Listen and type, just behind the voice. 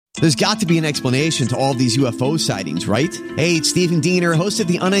There's got to be an explanation to all these UFO sightings, right? Hey, it's Stephen Diener, host of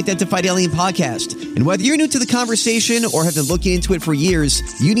the Unidentified Alien Podcast. And whether you're new to the conversation or have been looking into it for years,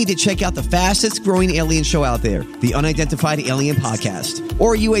 you need to check out the fastest growing alien show out there, the Unidentified Alien Podcast,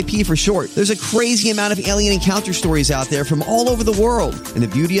 or UAP for short. There's a crazy amount of alien encounter stories out there from all over the world. And the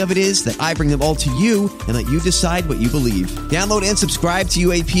beauty of it is that I bring them all to you and let you decide what you believe. Download and subscribe to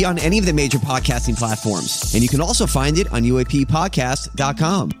UAP on any of the major podcasting platforms. And you can also find it on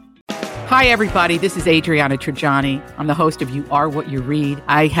UAPpodcast.com. Hi, everybody. This is Adriana Trajani. I'm the host of You Are What You Read.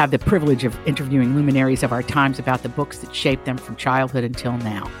 I have the privilege of interviewing luminaries of our times about the books that shaped them from childhood until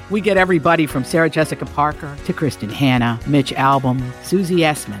now. We get everybody from Sarah Jessica Parker to Kristen Hanna, Mitch Albom, Susie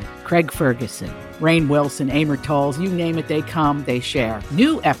Essman, Craig Ferguson, Rainn Wilson, Amor Tolls, you name it, they come, they share.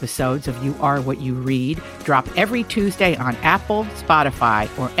 New episodes of You Are What You Read drop every Tuesday on Apple, Spotify,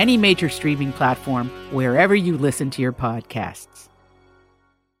 or any major streaming platform wherever you listen to your podcasts.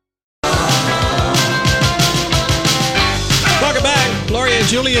 Welcome back. Gloria and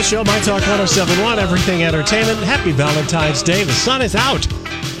Julia Show, My Talk 107.1, Everything Entertainment. Happy Valentine's Day. The sun is out,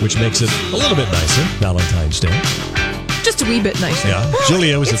 which makes it a little bit nicer, Valentine's Day. Just a wee bit nicer. Yeah.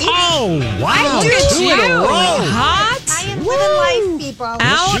 Julia was oh, wow. Look at 2 in a row. Hot. I am living life, people.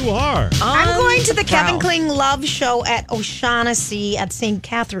 Yes, you are. I'm going to the Kevin Wow. Kling Love Show at O'Shaughnessy at St.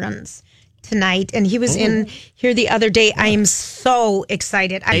 Catherine's tonight, and he was in here the other day. I am so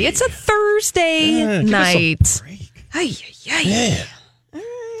excited. It's a Thursday night. Ay, ay, ay. Yeah.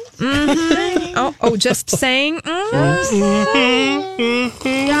 Oh, just saying. Just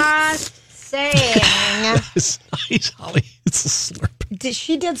saying. It's nice, Holly. It's a slurp.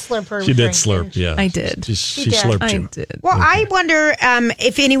 She did slurp her. She did drink, slurp, didn't she? yeah. I did. She did. slurped I you. did. Well, I wonder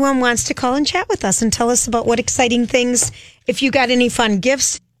if anyone wants to call and chat with us and tell us about what exciting things, if you got any fun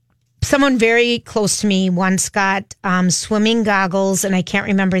gifts. Someone very close to me once got swimming goggles, and I can't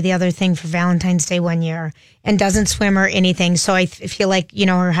remember the other thing for Valentine's Day one year, and doesn't swim or anything. So I feel like,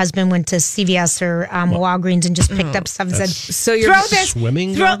 her husband went to CVS or Walgreens and just picked up stuff and said, So you're throw this.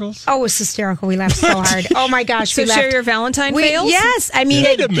 Swimming goggles? Oh, it was hysterical. We laughed so hard. Oh, my gosh. So we share laughed. your Valentine fails? Yes. I mean,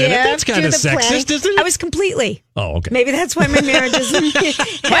 Wait a minute, that's gift kinda to the sexist, planning. isn't it? I was completely. Oh, okay. Maybe that's why my marriage isn't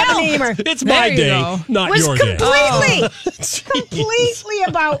happening. It's my you day, go. not Was your day. completely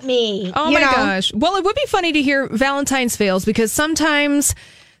about me. Oh, my gosh. Well, it would be funny to hear Valentine's fails because sometimes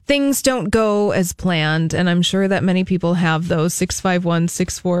things don't go as planned. And I'm sure that many people have those.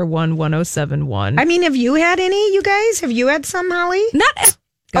 651-641-1071. I mean, have you had any, you guys? Have you had some, Holly? Not.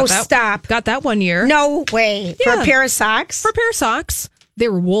 Stop. Got that one year. No way. For Yeah. a pair of socks? For a pair of socks. They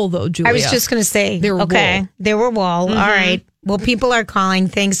were wool, though, Julia. I was just going to say. They were okay. wool. They were wool. All right. Well, people are calling.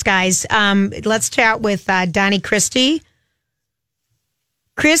 Thanks, guys. Let's chat with Donnie Christie.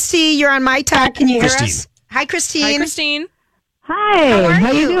 Christy, you're on My Talk. Can you hear Christine. us? Hi, Christine. Hi, Christine. Hi, How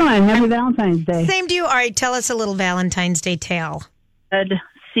are you? doing? Happy Valentine's Day. Same to you. All right, tell us a little Valentine's Day tale. Red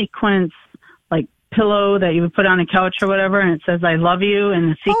sequence, like pillow that you would put on a couch or whatever, and it says "I love you" in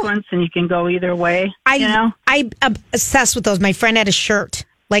the sequence, and you can go either way. I'm obsessed with those. My friend had a shirt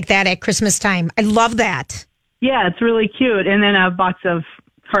like that at Christmas time. I love that. Yeah, it's really cute. And then a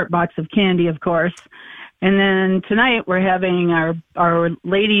heart box of candy, of course. And then tonight we're having our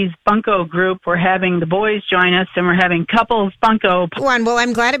ladies bunko group. We're having the boys join us, and we're having couples bunko. Well,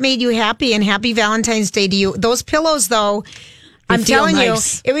 I'm glad it made you happy, and happy Valentine's Day to you. Those pillows, though, I'm feel telling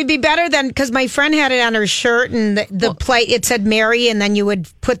nice. you, it would be better than, because my friend had it on her shirt, and the plate, it said Mary, and then you would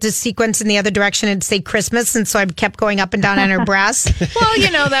put the sequence in the other direction and say Christmas, and so I kept going up and down on her breast.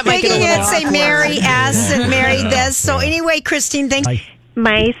 Well, that might get a Making little it say awkward. Mary S. and Mary this. So anyway, Christine, thanks.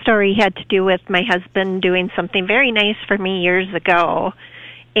 My story had to do with my husband doing something very nice for me years ago,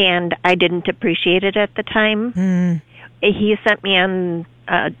 and I didn't appreciate it at the time. He sent me on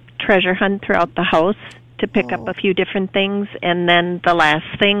a treasure hunt throughout the house to pick up a few different things, and then the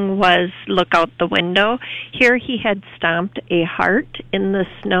last thing was look out the window. Here he had stomped a heart in the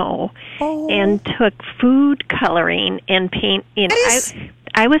snow and took food coloring and paint.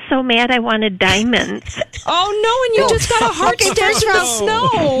 I was so mad I wanted diamonds. Oh, no, and you just got a heart Okay, sketch in the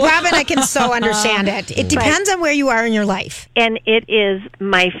snow. Robin, I can so understand it. It depends on where you are in your life. And it is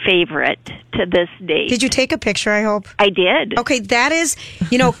my favorite to this day. Did you take a picture, I hope? I did. Okay, that is,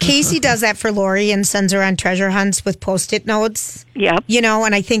 Casey does that for Lori and sends her on treasure hunts with Post-it notes. Yep.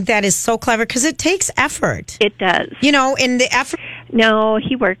 And I think that is so clever because it takes effort. It does. And the effort. No,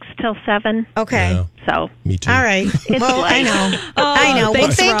 he works till 7. Okay. Yeah. So. Me too. All right. Well, life. I know. Oh, I know. Well,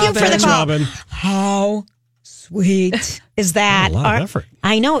 thanks, thank you for the Thanks, call. Robin. How sweet is that? A lot of effort.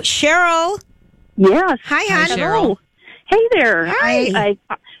 I know. Cheryl. Yes. Hi, hon. Cheryl. Hey there. Hi.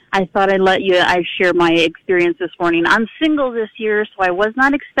 I thought I share my experience this morning. I'm single this year, so I was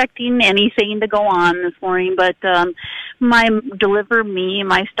not expecting anything to go on this morning, but delivered me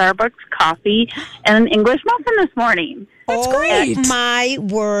my Starbucks coffee and an English muffin this morning. That's great. My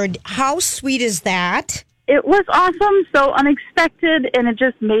word. How sweet is that? It was awesome, so unexpected, and it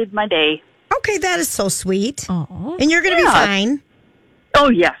just made my day. Okay, that is so sweet. Aww. And you're going to be fine. Oh,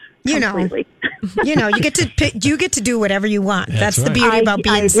 yes. Completely. You get to do whatever you want. That's the beauty about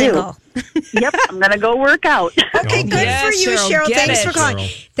being single. Yep, I'm going to go work out. Okay, good for you, Cheryl. Thanks for calling.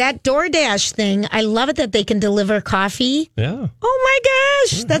 That DoorDash thing, I love it that they can deliver coffee. Yeah. Oh, my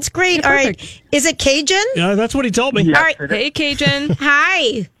gosh. That's great. Yeah, all right. Is it Cajun? Yeah, that's what he told me. Yes, all right. Hey, Cajun.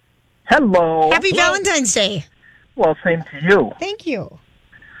 Hi. Hello. Happy Valentine's Day. Well, same to you. Thank you.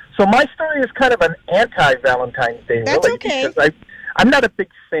 So my story is kind of an anti-Valentine's Day. That's really, okay. Because I'm not a big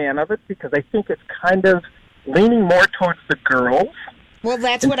fan of it because I think it's kind of leaning more towards the girls. Well,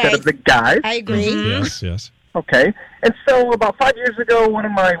 that's instead of the guys. I agree. Mm-hmm. Yes. Okay. And so about 5 years ago, one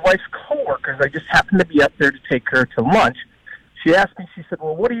of my wife's coworkers, I just happened to be up there to take her to lunch. She asked me, she said,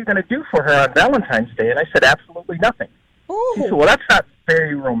 well, what are you going to do for her on Valentine's Day? And I said, absolutely nothing. Oh. She said, well, that's not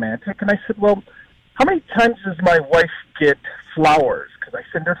very romantic. And I said, well, how many times does my wife get flowers? Because I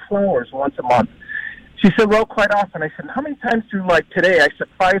send her flowers once a month. She said, well, quite often. I said, how many times do, like today, I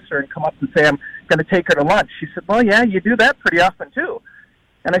surprise her and come up and say I'm going to take her to lunch? She said, well, yeah, you do that pretty often, too.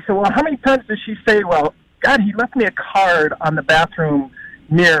 And I said, well, how many times does she say, well, God, he left me a card on the bathroom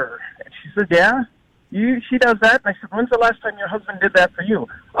mirror? And she said, yeah, she does that. And I said, when's the last time your husband did that for you?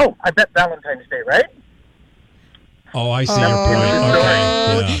 Oh, I bet Valentine's Day, right? Oh, I see your point.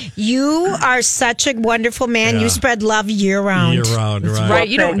 Okay. Yeah. You are such a wonderful man. Yeah. You spread love year-round. Year-round, right. Right,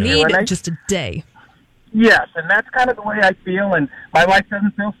 you don't need And just a day. Yes, and that's kind of the way I feel, and my wife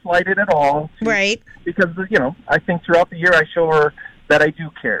doesn't feel slighted at all. Right. Because, I think throughout the year I show her that I do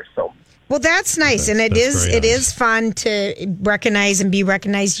care, so. Well, that's nice, and it is fun to recognize and be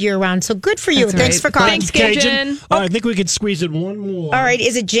recognized year-round, so good for you. That's Thanks right. for calling. Thanks, Cajun. I think we could squeeze in one more. All right,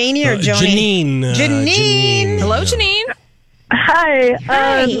 is it Janie or Joni? Janine. Janine. Hello, Janine. Hi.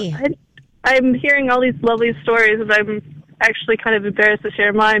 Hi. I'm hearing all these lovely stories, and I'm actually kind of embarrassed to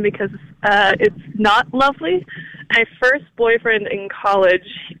share mine because it's not lovely. My first boyfriend in college,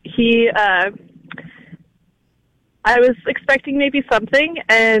 I was expecting maybe something,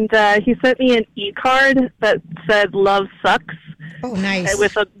 and he sent me an e-card that said "Love sucks." Oh, nice.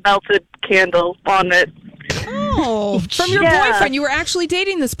 With a melted candle on it. Oh, from your boyfriend. You were actually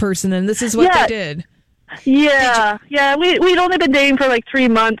dating this person, and this is what they did. Yeah, we'd only been dating for like 3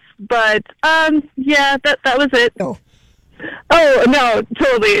 months, but that was it. Oh no,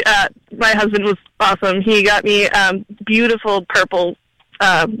 totally. My husband was awesome. He got me beautiful purple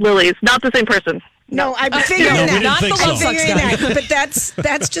lilies. Not the same person. No, I'm figuring that. Not the love sucks guy. But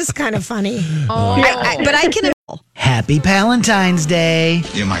that's just kind of funny. Oh. But I can. Happy Palentine's Day.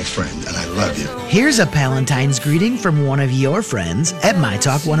 You're my friend, and I love you. Here's a Palentine's greeting from one of your friends at My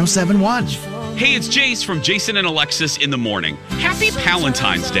Talk 1071. Hey, it's Jace from Jason and Alexis in the Morning. Happy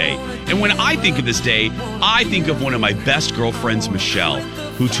Palentine's Day. And when I think of this day, I think of one of my best girlfriends, Michelle,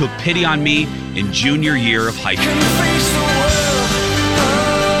 who took pity on me in junior year of high school.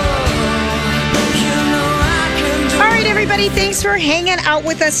 All right, everybody, thanks for hanging out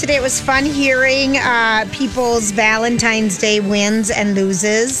with us today. It was fun hearing people's Valentine's Day wins and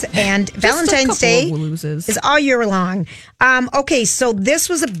loses. And Valentine's Day is all year long. Okay, so this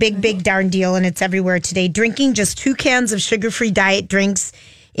was a big darn deal, and it's everywhere today. Drinking just 2 cans of sugar-free diet drinks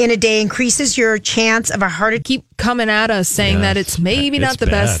in a day increases your chance of a heart attack. Keep coming at us saying that it's maybe not the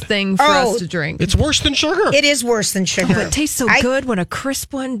best thing for us to drink. It's worse than sugar. It is worse than sugar. But it tastes so good when a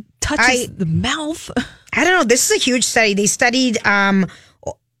crisp one touches the mouth. I don't know. This is a huge study. They studied,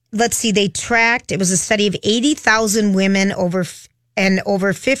 they tracked, it was a study of 80,000 women over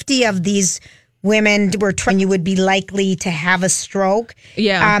 50 of these women were trying you would be likely to have a stroke.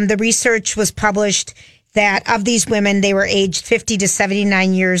 Yeah. The research was published that of these women, they were aged 50 to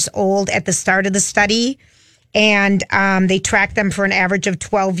 79 years old at the start of the study. And they tracked them for an average of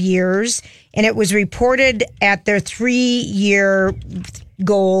 12 years. And it was reported at their 3-year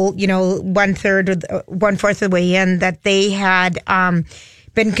goal, 1/4 of the way in, that they had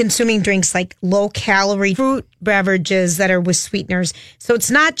been consuming drinks like low-calorie fruit beverages that are with sweeteners. So it's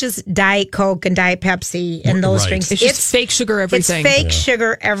not just Diet Coke and Diet Pepsi and those drinks. It's just fake sugar everything. It's fake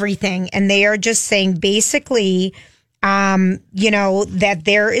sugar everything. And they are just saying basically, that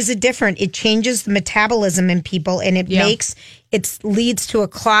there is it changes the metabolism in people, and it leads to a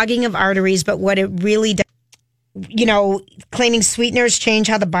clogging of arteries. But what it really does claiming sweeteners change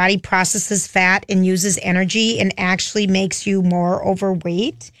how the body processes fat and uses energy and actually makes you more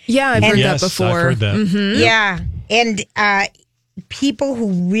overweight. Yeah, I've heard that before. I've heard that. Mm-hmm. Yeah. And people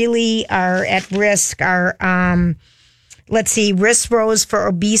who really are at risk are, risk rose for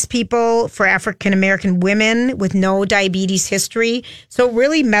obese people, for African-American women with no diabetes history. So it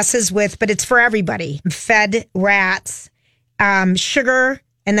really messes with, but it's for everybody. Fed rats, sugar,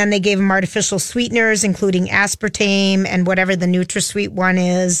 and then they gave them artificial sweeteners, including aspartame and whatever the NutraSweet one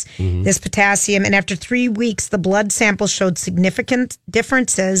is, this potassium. And after 3 weeks, the blood sample showed significant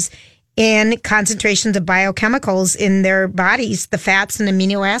differences in concentrations of biochemicals in their bodies, the fats and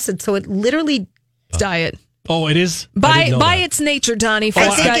amino acids. So it literally... diet. Oh, it is? By its nature, Donnie,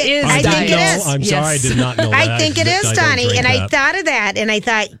 Fresca is I diet. think it is. I'm sorry, I did not know that. I think it is, Donnie. And I thought of that, and I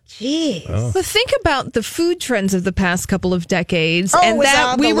thought, geez. But think about the food trends of the past couple of decades. Oh, and it was that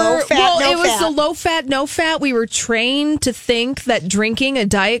all we the were low fat, no it was fat. the low fat, no fat. We were trained to think that drinking a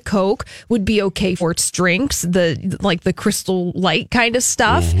Diet Coke would be okay for its drinks, the Crystal Light kind of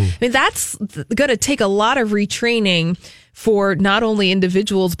stuff. I mean, that's going to take a lot of retraining for not only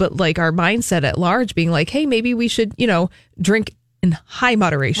individuals, but like our mindset at large, being like, hey, maybe we should, drink in high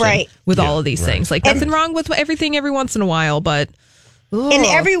moderation with all of these things. Like, nothing wrong with everything every once in a while, but. Ugh. And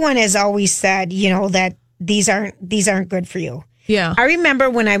everyone has always said, that these aren't good for you. Yeah. I remember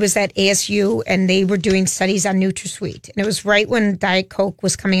when I was at ASU and they were doing studies on NutraSweet. And it was right when Diet Coke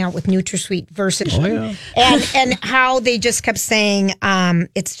was coming out with NutraSweet Versagen. Oh, yeah. And how they just kept saying,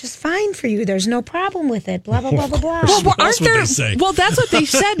 it's just fine for you. There's no problem with it. Blah, blah, blah, blah, blah. Well, That's what they say. Well, that's what they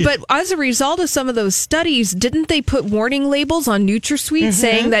said. But as a result of some of those studies, didn't they put warning labels on NutraSweet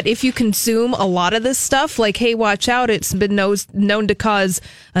saying that if you consume a lot of this stuff, like, hey, watch out, it's been known to cause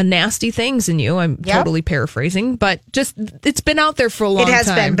nasty things in you. I'm totally paraphrasing, but just it's been out there for a long time. It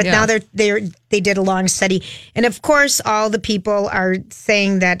has been, but now they did a long study. And of course, all the people are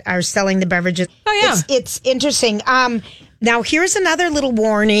saying that are selling the beverages. Oh, yeah. It's interesting. Now, here's another little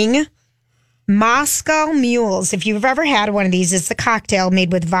warning. Moscow Mules. If you've ever had one of these, it's a cocktail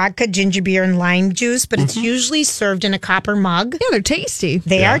made with vodka, ginger beer, and lime juice, but it's usually served in a copper mug. Yeah, they're tasty.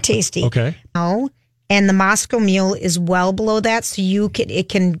 They are tasty. Okay. Oh, and the Moscow Mule is well below that, so it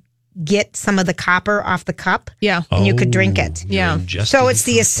can get some of the copper off the cup. Yeah. And you could drink it. Yeah. So it's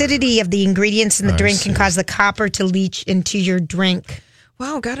the acidity of the ingredients in the drink can cause the copper to leach into your drink.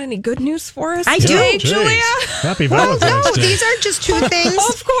 Wow, got any good news for us? I today, do, Julia. Happy Well, Valentine's no, Day. these are just two things.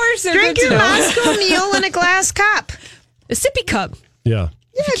 Of course, they're Drink good your to know. Moscow Mule in a glass cup. A sippy cup. Yeah.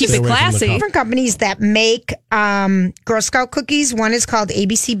 Keep Stay it away from the classy. cup. Different companies that make Girl Scout cookies. One is called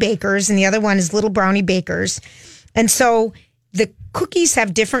ABC Bakers, and the other one is Little Brownie Bakers. And so the cookies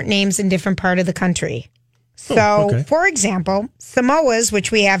have different names in different part of the country. So, for example, Samoa's,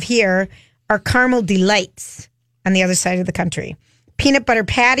 which we have here, are Caramel Delights on the other side of the country. Peanut butter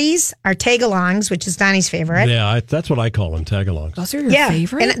patties are tagalongs, which is Donnie's favorite. Yeah, that's what I call them, tagalongs. Those are your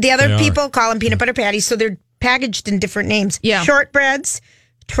favorite? And the other They are. people call them peanut butter patties, so they're packaged in different names. Yeah. Shortbreads,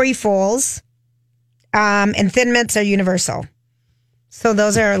 trefoils, and Thin Mints are universal. So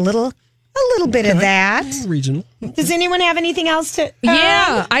those are a little bit of that. Regional. Does anyone have anything else to?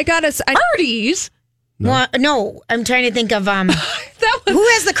 Yeah, I got us. Hardee's. No, I'm trying to think of who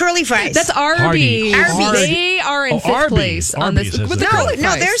has the curly fries. That's Arby's. Arby's. They are in fifth Arby's. place on Arby's this. has With the the curly curly No,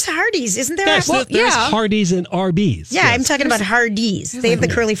 fries. there's Hardee's, isn't there? Yes, there's Hardee's and Arby's. Yeah, Yes. I'm talking about Hardee's. They have the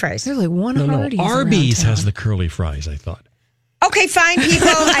curly fries. There's like one No, Hardee's. Arby's around has town. the curly fries, I thought. Okay, fine, people.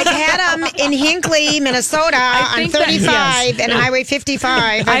 I've had them in Hinckley, Minnesota on think that- 35 and Highway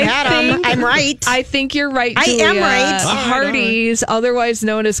 55. I've had them. I'm right. I think you're right, I Julia. am right. Hardee's, otherwise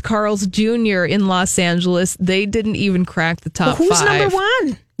known as Carl's Jr. in Los Angeles, they didn't even crack the top Who's 5. number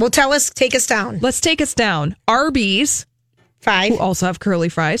one? Well, take us down. Let's take us down. Arby's, 5. who also have curly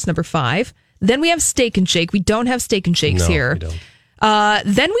fries, number 5. Then we have Steak and Shake. We don't have Steak and Shakes No, here. we don't.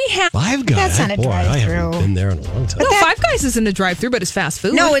 Then we have Five Guys. That's not a Boy, I haven't drive-thru. been there in a long time. No, Five Guys isn't a drive-through, but it's fast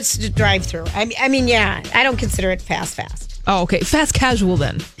food. No, it's a drive-through. I mean, yeah, I don't consider it fast. Oh, okay. Fast casual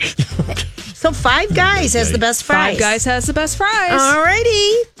then. So Five Guys has the best fries. Five Guys has the best fries. All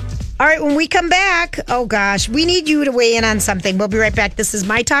righty. All right, when we come back, oh gosh, we need you to weigh in on something. We'll be right back. This is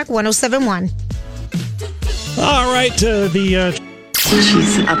My Talk 107.1. All right,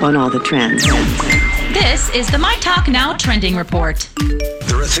 She's up on all the trends. This is the My Talk Now trending report.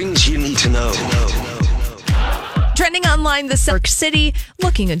 There are things you need to know. Trending online this York City,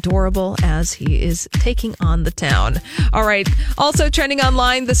 looking adorable as he is taking on the town. All right. Also trending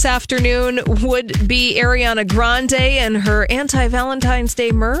online this afternoon would be Ariana Grande and her anti-Valentine's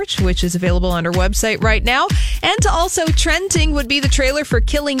Day merch, which is available on her website right now. And also trending would be the trailer for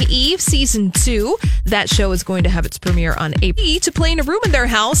Killing Eve Season 2. That show is going to have its premiere on April to play in a room in their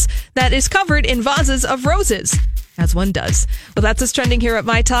house that is covered in vases of roses. As one does. Well, that's what's trending here at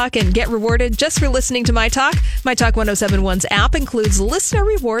My Talk, and get rewarded just for listening to My Talk. My Talk 1071's app includes listener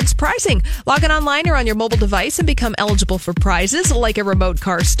rewards pricing. Log in online or on your mobile device and become eligible for prizes like a remote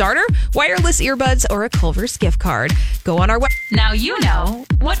car starter, wireless earbuds, or a Culver's gift card. Go on our website. Now you know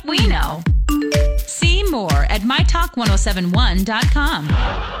what we know. See more at mytalk1071.com.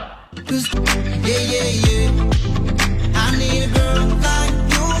 I need a girl like you.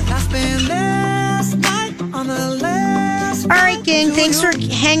 I spent last night on the last. All right, gang, thanks for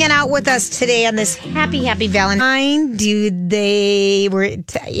hanging out with us today on this happy Valentine.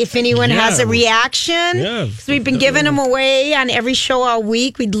 If anyone has a reaction, because we've been giving them away on every show all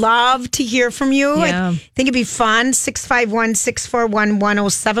week. We'd love to hear from you. Yeah. I think it'd be fun.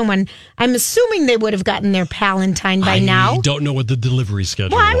 651-641-1071. I'm assuming they would have gotten their Palantine by now. I don't know what the delivery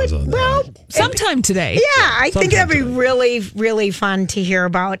schedule was on that. Sometime today. Yeah, I think that'd be really, really fun to hear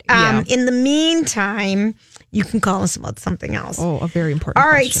about. In the meantime, you can call us about something else. Oh, a very important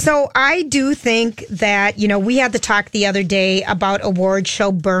All right, question. so I do think that, we had the talk the other day about award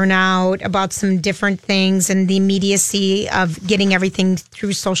show burnout, about some different things and the immediacy of getting everything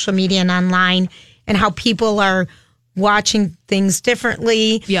through social media and online and how people are watching things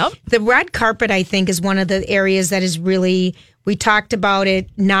differently. Yep. The red carpet, I think, is one of the areas that is really... We talked about it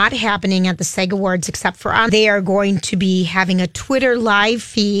not happening at the SAG Awards, except for they are going to be having a Twitter live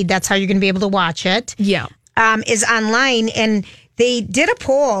feed. That's how you're going to be able to watch it. Yeah. Is online. And they did a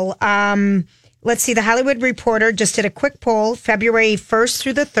poll. Let's see. The Hollywood Reporter just did a quick poll, February 1st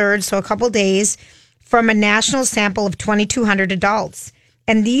through the 3rd, so a couple days, from a national sample of 2,200 adults.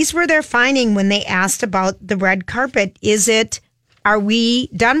 And these were their finding when they asked about the red carpet. Are we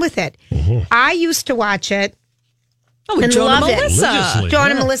done with it? Mm-hmm. I used to watch it. Oh, and Joan love and Melissa. Joan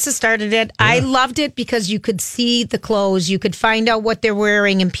and Melissa started it. Yeah. I loved it because you could see the clothes. You could find out what they're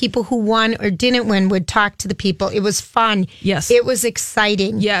wearing, and people who won or didn't win would talk to the people. It was fun. Yes. It was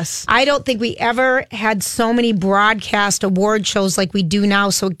exciting. Yes. I don't think we ever had so many broadcast award shows like we do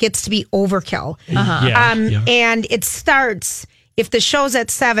now, so it gets to be overkill. Uh-huh. Yeah. And it starts, if the show's at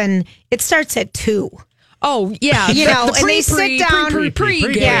 7, it starts at 2. Oh, yeah. And they sit down.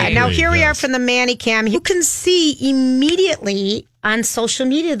 Now, here we are from the Manny Cam. You can see immediately on social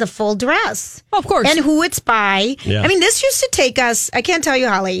media the full dress. Of course. And who it's by. Yeah. I mean, this used to take us, I can't tell you,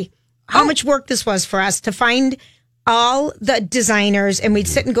 Holly, how much work this was for us to find all the designers, and we'd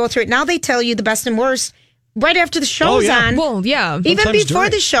sit and go through it. Now they tell you the best and worst right after the show's on. Well, yeah. Even Sometimes before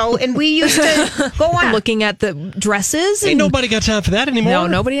the show, and we used to go on looking at the dresses. Ain't nobody got time for that anymore. No,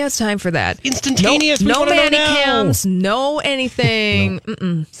 nobody has time for that. Instantaneous. No manicams, no anything.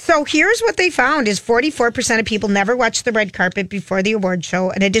 No. So here's what they found is 44% of people never watch the red carpet before the award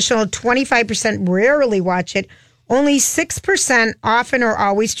show. An additional 25% rarely watch it. Only 6% often or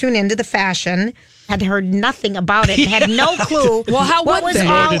always tune into the fashion. Had heard nothing about it. Had no clue. Well, how what would was they?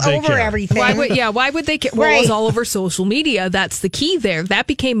 all over everything? Why would they care? Well, it was all over social media. That's the key there. That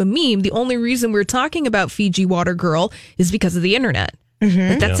became a meme. The only reason we're talking about Fiji Water Girl is because of the internet.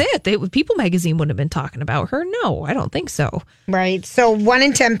 Mm-hmm. That's it. People magazine wouldn't have been talking about her. No, I don't think so. Right. So 1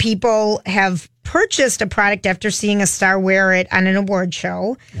 in 10 people have purchased a product after seeing a star wear it on an award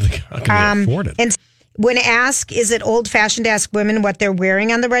show. How can they afford it? And when asked, is it old-fashioned to ask women what they're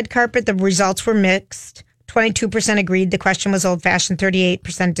wearing on the red carpet, the results were mixed. 22% agreed the question was old-fashioned,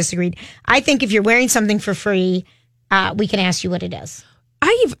 38% disagreed. I think if you're wearing something for free, we can ask you what it is.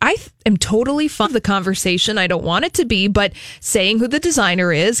 I am totally fun with the conversation. I don't want it to be, but saying who the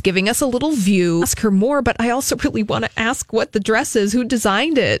designer is, giving us a little view, ask her more, but I also really want to ask what the dress is, who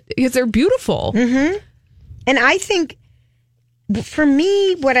designed it, because they're beautiful. Mm-hmm. And I think, for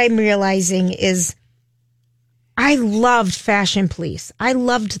me, what I'm realizing is I loved Fashion Police. I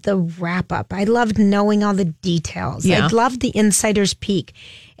loved the wrap-up. I loved knowing all the details. Yeah. I loved the insider's peek.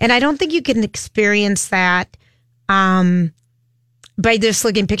 And I don't think you can experience that by just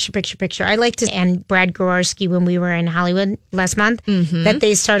looking picture. I liked it, and Brad Gowarski, when we were in Hollywood last month, that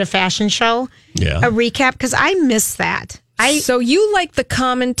they start a fashion show, a recap, because I miss that. So you like the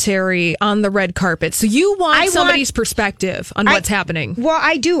commentary on the red carpet. So you want somebody's perspective on what's happening. Well,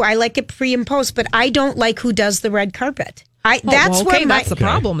 I do. I like it pre and post, but I don't like who does the red carpet. That's the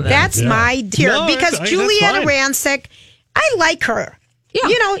problem then. That's my tier. Because Juliana Rancic, I like her. Yeah.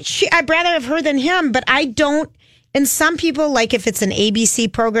 I'd rather have her than him, but I don't. And some people, like if it's an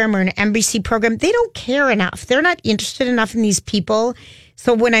ABC program or an NBC program, they don't care enough. They're not interested enough in these people.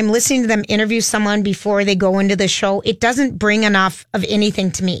 So when I'm listening to them interview someone before they go into the show, it doesn't bring enough of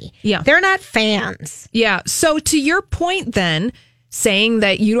anything to me. Yeah. They're not fans. Yeah. So to your point then, saying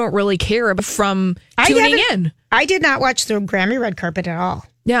that you don't really care from tuning in. I did not watch the Grammy red carpet at all.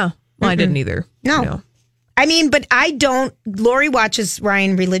 Yeah. Well, I didn't either. No. I mean, but I don't. Lori watches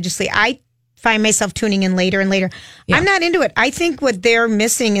Ryan religiously. I find myself tuning in later and later. Yeah. I'm not into it. I think what they're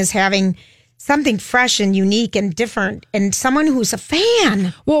missing is having something fresh and unique and different and someone who's a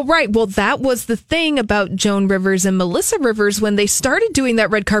fan. Well, right. Well, that was the thing about Joan Rivers and Melissa Rivers when they started doing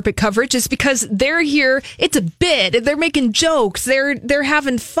that red carpet coverage, is because they're here. It's a bit. They're making jokes. They're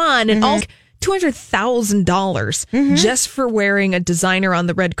having fun and all. $200,000 just for wearing a designer on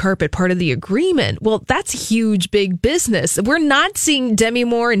the red carpet, part of the agreement. Well, that's huge, big business. We're not seeing Demi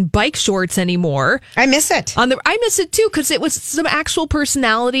Moore in bike shorts anymore. I miss it. I miss it too, because it was some actual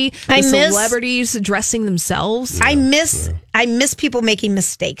personality. Celebrities dressing themselves. I miss people making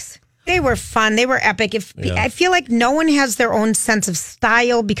mistakes. They were fun. They were epic. I feel like no one has their own sense of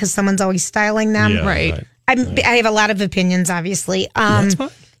style because someone's always styling them. Yeah, right. I have a lot of opinions, obviously. That's fine.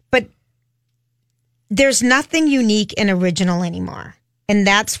 But there's nothing unique and original anymore. And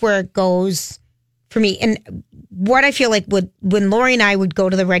that's where it goes for me. And what I feel like when Lori and I would go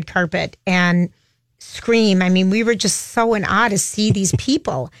to the red carpet and scream, I mean, we were just so in awe to see these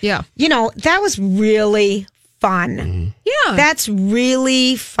people. Yeah. You know, that was really fun. Mm-hmm. Yeah. That's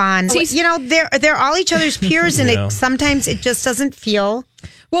really fun. You know, they're all each other's peers, and sometimes it just doesn't feel...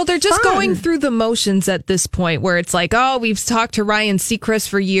 Well, they're just fun. going through the motions at this point where it's like, oh, we've talked to Ryan Seacrest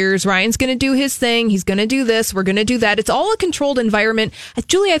for years. Ryan's going to do his thing. He's going to do this. We're going to do that. It's all a controlled environment.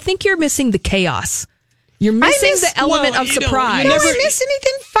 Julie, I think you're missing the chaos. You're missing the element of surprise. You never miss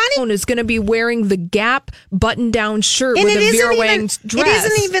anything funny. Is going to be wearing the Gap button-down shirt with a Vera Wang dress.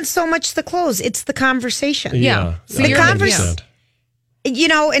 It isn't even so much the clothes. It's the conversation. Yeah. So the conversation. You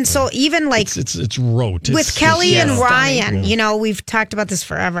know, and so even like it's rote with Kelly and Ryan. You know, we've talked about this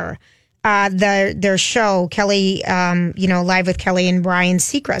forever. Their show, Kelly, Live with Kelly and Ryan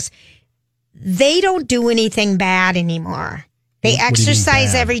Seacrest. They don't do anything bad anymore. They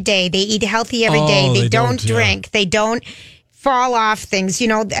exercise every day. They eat healthy every day. They don't drink. They don't fall off things. You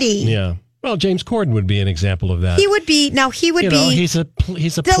know. Yeah. Well, James Corden would be an example of that. He would be. Now he would be. He's a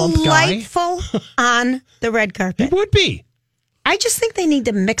plump guy. Delightful on the red carpet. He would be. I just think they need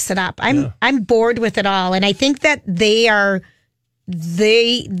to mix it up. I'm bored with it all, and I think that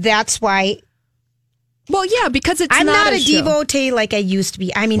that's why. Well, yeah, because I'm not a devotee like I used to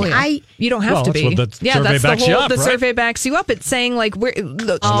be. I mean, you don't have to be. That's the survey backs you up. It's saying like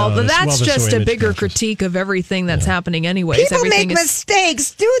that's just a bigger critique of everything that's happening anyways. People make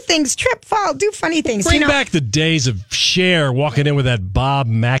mistakes, do things, trip, fall, do funny things. Bring back the days of Cher walking in with that Bob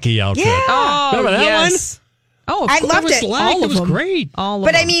Mackie outfit. Yeah. Oh, remember that one? Oh, I loved it. It was great.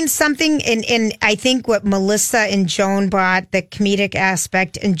 But I mean, something in I think what Melissa and Joan brought, the comedic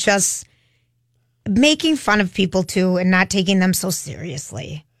aspect and just making fun of people too and not taking them so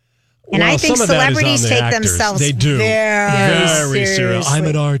seriously. And I think celebrities take themselves very serious. I'm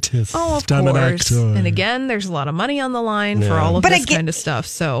an artist. Oh, of I'm course. an actor. And again, there's a lot of money on the line for all of this kind of stuff.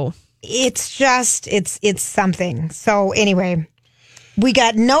 So it's just it's something. So anyway, we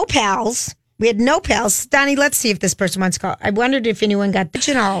got no pals. We had no pals. Donnie, let's see if this person wants to call. I wondered if anyone got,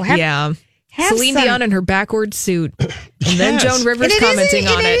 Celine Dion in her backward suit. And then Joan Rivers commenting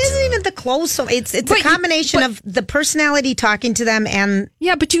on it. It isn't even the clothes. So it's a combination of the personality talking to them and...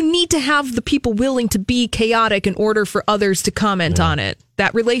 Yeah, but you need to have the people willing to be chaotic in order for others to comment on it.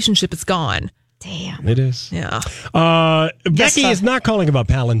 That relationship is gone. Damn. It is. Yeah. Becky is not calling about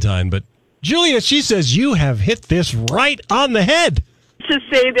Palantine, but Julia, she says you have hit this right on the head. To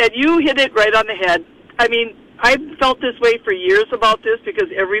say that you hit it right on the head. I mean, I've felt this way for years about this because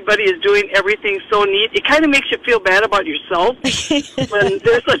everybody is doing everything so neat. It kind of makes you feel bad about yourself when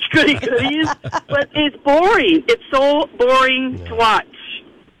there's such goodies. But it's boring. It's so boring to watch.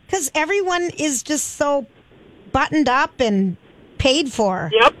 Because everyone is just so buttoned up and paid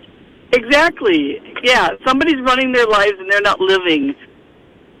for. Yep, exactly. Yeah, somebody's running their lives and they're not living.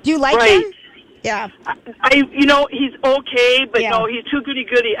 Do you like him? Yeah. He's okay, but no, he's too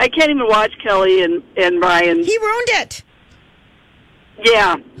goody-goody. I can't even watch Kelly and Ryan. He ruined it.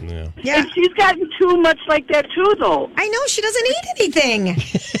 Yeah. And she's gotten too much like that, too, though. I know. She doesn't eat anything.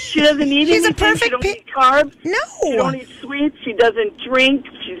 She doesn't eat anything. She's a perfect... She don't eat carbs. No. She don't eat sweets. She doesn't drink.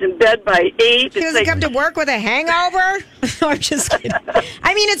 She's in bed by 8. She doesn't come to work with a hangover. No, I'm just kidding.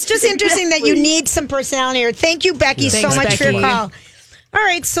 I mean, it's just interesting that you need some personality here. Thanks, Becky, so much for your call. All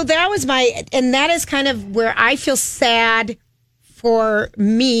right, so that was and that is kind of where I feel sad for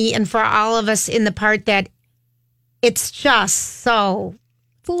me and for all of us in the part that it's just so...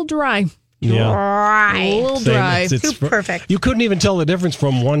 It's a little dry. Dry. A little dry. Too perfect. You couldn't even tell the difference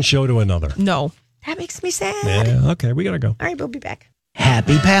from one show to another. No. That makes me sad. Yeah, okay, we got to go. All right, we'll be back.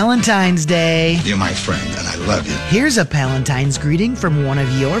 Happy Palentine's Day. You're my friend, and I love you. Here's a Palentine's greeting from one of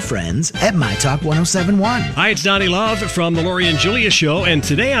your friends at My Talk 1071. Hi, it's Donnie Love from the Lori and Julia Show, and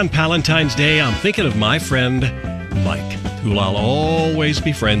today on Palentine's Day, I'm thinking of my friend Mike, who I'll always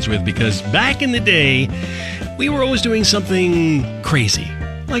be friends with because back in the day, we were always doing something crazy,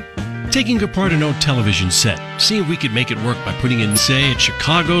 like taking apart an old television set, seeing if we could make it work by putting in, say, at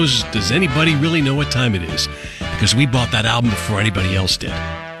Chicago's Does Anybody Really Know What Time It Is? Because we bought that album before anybody else did.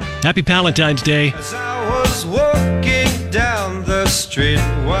 Happy Palentine's Day. As I was walking down the street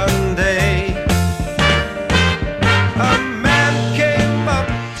one day, a man came up.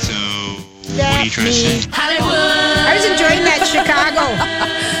 So, what are you trying to say? Hollywood. I was enjoying that Chicago.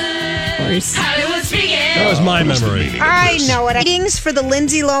 Hollywood speaking. That was my memory. I know it. Ratings for the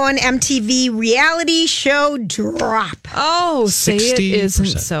Lindsay Lohan MTV reality show drop. Oh, say it 60%.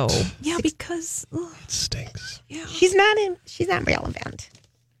 isn't so. Yeah, because it stinks. Yeah. She's not relevant.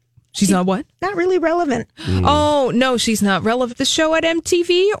 She's not what? Not really relevant. Oh, no, she's not relevant. The show at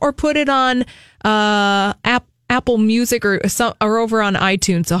MTV or put it on Apple Music or over on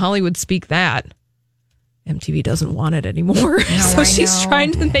iTunes. So Hollywood Speak that. MTV doesn't want it anymore. No, so I she's know.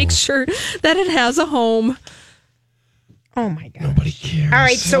 trying to make sure that it has a home. Oh my God. Nobody cares. All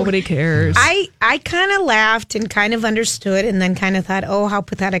right, so Nobody cares. I kind of laughed and kind of understood and then kind of thought, oh, how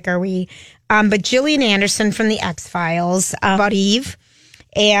pathetic are we? But Gillian Anderson from the X-Files about Eve,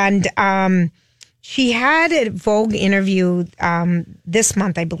 and she had a Vogue interview this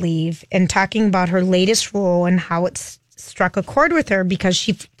month, I believe, and talking about her latest role and how it struck a chord with her because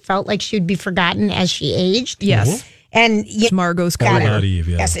she felt like she would be forgotten as she aged. Yes. And It's Margot's got character. it. Eve,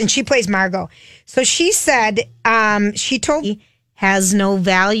 yeah. Yes, and she plays Margot. So she said she told me has no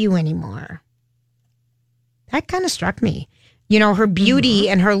value anymore. That kind of struck me. You know, her beauty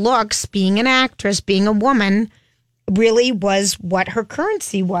and her looks, being an actress, being a woman, really was what her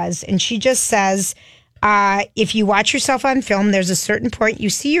currency was. And she just says, if you watch yourself on film, there's a certain point you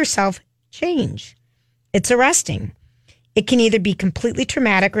see yourself change. It's arresting. It can either be completely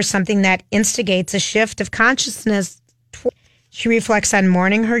traumatic or something that instigates a shift of consciousness. She reflects on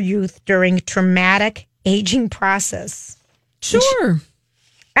mourning her youth during traumatic aging process. Sure.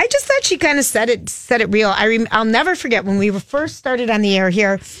 I just thought she kind of said it real. I'll never forget when we were first started on the air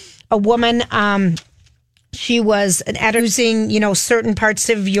here, a woman, she was an editor using, certain parts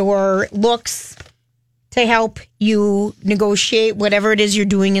of your looks to help you negotiate whatever it is you're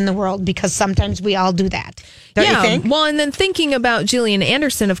doing in the world, because sometimes we all do that. Don't you think? Well, and then thinking about Gillian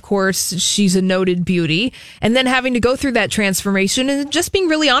Anderson, of course, she's a noted beauty, and then having to go through that transformation and just being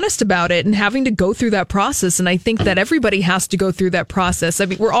really honest about it and having to go through that process. And I think that everybody has to go through that process. I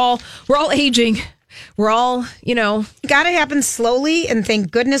mean, we're all aging. We're all, Got to happen slowly, and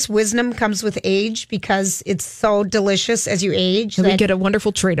thank goodness wisdom comes with age, because it's so delicious as you age. we get a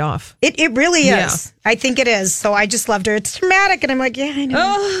wonderful trade-off. It really is. Yeah. I think it is. So I just loved her. It's traumatic, and I'm like, yeah, I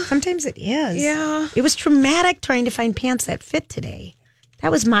know. Oh. Sometimes it is. Yeah. It was traumatic trying to find pants that fit today.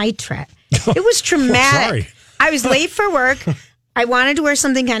 That was my trip. It was traumatic. Sorry. I was late for work. I wanted to wear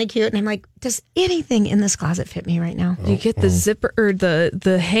something kind of cute, and I'm like, does anything in this closet fit me right now? You get the zipper or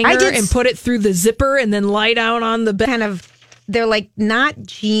the hanger and put it through the zipper and then lie down on the bed. They're like not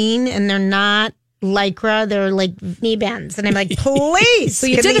jean and they're not Lycra. They're like knee bands. And I'm like, please. So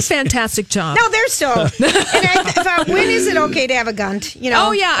you did a fantastic job. No, they're so. And I thought, when is it okay to have a gunt?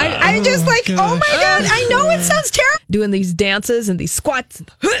 Oh, yeah. I just like, oh my God, I know it sounds terrible. Doing these dances and these squats.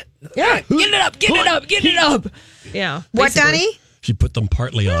 Yeah. Get it up, get it up, get it up. Yeah. What, basically. Donnie? She put them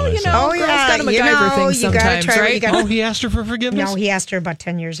partly on us. Oh, girls yeah. got a MacGyver thing sometimes, right? Oh, he asked her for forgiveness? No, he asked her about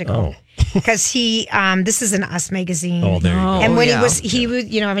 10 years ago. Because he, this is an Us magazine. Oh, there you go. And when he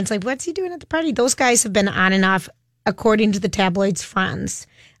was, everyone's like, what's he doing at the party? Those guys have been on and off, according to the tabloid's friends.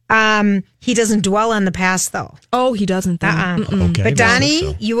 He doesn't dwell on the past, though. Oh, he doesn't. Okay, but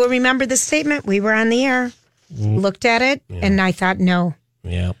Donnie, you will remember the statement. We were on the air, looked at it, and I thought, no.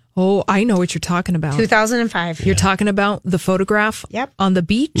 Yeah. Oh, I know what you're talking about. 2005. You're talking about the photograph on the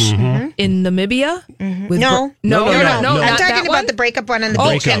beach in Namibia? With No. I'm talking about the breakup one on the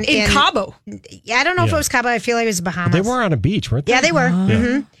beach. In Cabo. Yeah, I don't know if it was Cabo. I feel like it was Bahamas. They were on a beach, weren't they? Yeah, they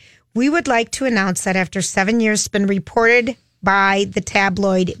were. We would like to announce that after 7 years, it's been reported by the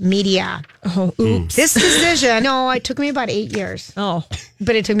tabloid media. Oh, oops. This decision, it took me about 8 years. Oh.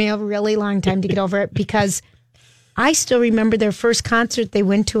 But it took me a really long time to get over it, because I still remember their first concert they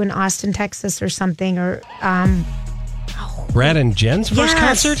went to in Austin, Texas or something. Or Brad and Jen's first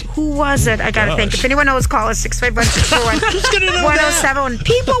concert? Who was it? I got to think. If anyone knows, call us 651-641-1071.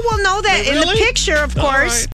 People will know that in the picture, of course.